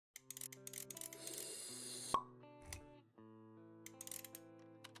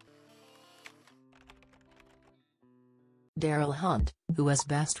Darryl Hunt, who is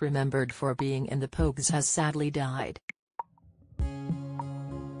best remembered for being in the Pogues, has sadly died.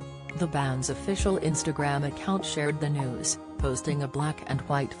 The band's official Instagram account shared the news, posting a black and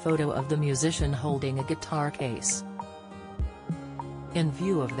white photo of the musician holding a guitar case. In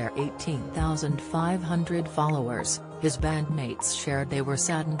view of their 18,500 followers, his bandmates shared they were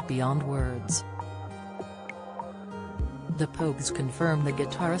saddened beyond words. The Pogues confirmed the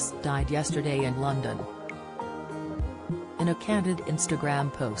guitarist died yesterday in London. In a candid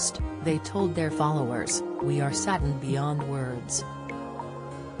Instagram post, they told their followers, "We are saddened beyond words.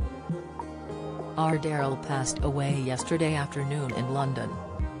 Our Darryl passed away yesterday afternoon in London.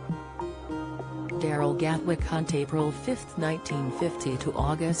 Darryl Gatwick Hunt, April 5, 1950 to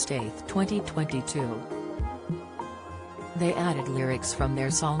August 8, 2022. They added lyrics from their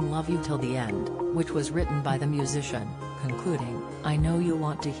song Love You Till the End, which was written by the musician, concluding, "I know you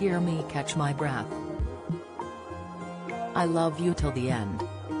want to hear me catch my breath. I love you till the end."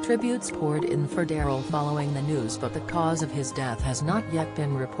 Tributes poured in for Darryl following the news, but the cause of his death has not yet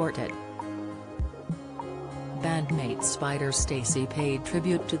been reported. Bandmate Spider Stacy paid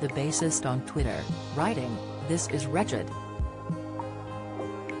tribute to the bassist on Twitter, writing, "This is wretched.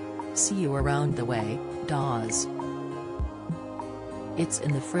 See you around the way, Dawes. It's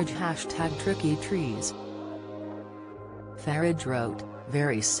in the fridge #tricky trees." Farage wrote,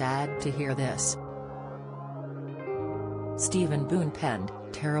 "Very sad to hear this." Stephen Boone penned,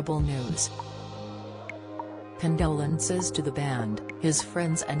 "Terrible news. Condolences to the band, his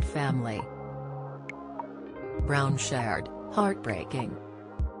friends and family." Brown shared, "Heartbreaking.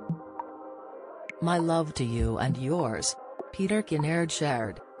 My love to you and yours." Peter Kinnaird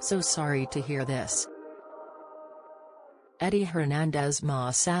shared, "So sorry to hear this." Eddie Hernandez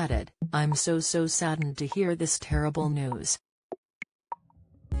said, "I'm so saddened to hear this terrible news.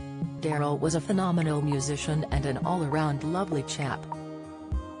 Darryl was a phenomenal musician and an all-around lovely chap.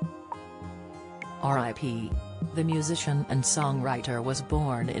 R.I.P. The musician and songwriter was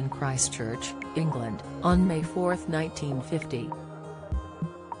born in Christchurch, England, on May 4, 1950.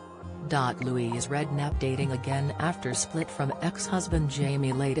 Louise Redknapp dating again after split from ex-husband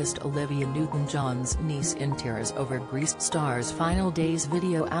Jamie. Latest Olivia Newton-John's niece in tears over Greased star's final days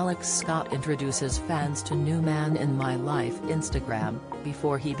video. Alex Scott introduces fans to new man in my life Instagram.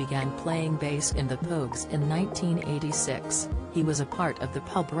 Before he began playing bass in the Pogues in 1986, he was a part of the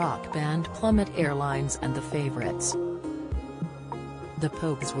pub rock band Plummet Airlines and The Favourites. The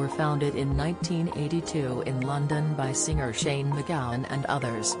Pogues were founded in 1982 in London by singer Shane MacGowan and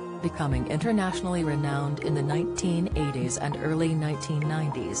others, becoming internationally renowned in the 1980s and early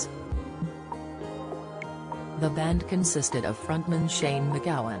 1990s. The band consisted of frontman Shane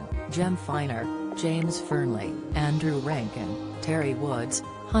MacGowan, Jem Finer, James Fernley, Andrew Rankin, Terry Woods,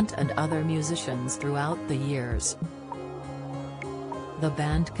 Hunt and other musicians throughout the years. The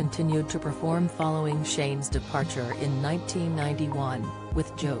band continued to perform following Shane's departure in 1991,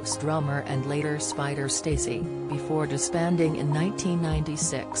 with Joe's drummer and later Spider Stacy, before disbanding in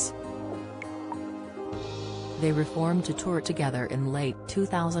 1996. They reformed to tour together in late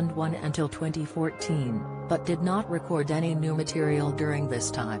 2001 until 2014, but did not record any new material during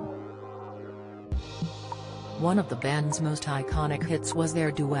this time. One of the band's most iconic hits was their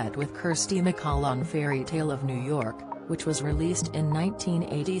duet with Kirsty MacColl on Fairy Tale of New York, which was released in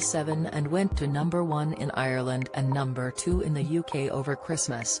 1987 and went to #1 in Ireland and #2 in the UK over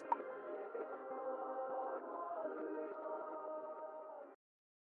Christmas.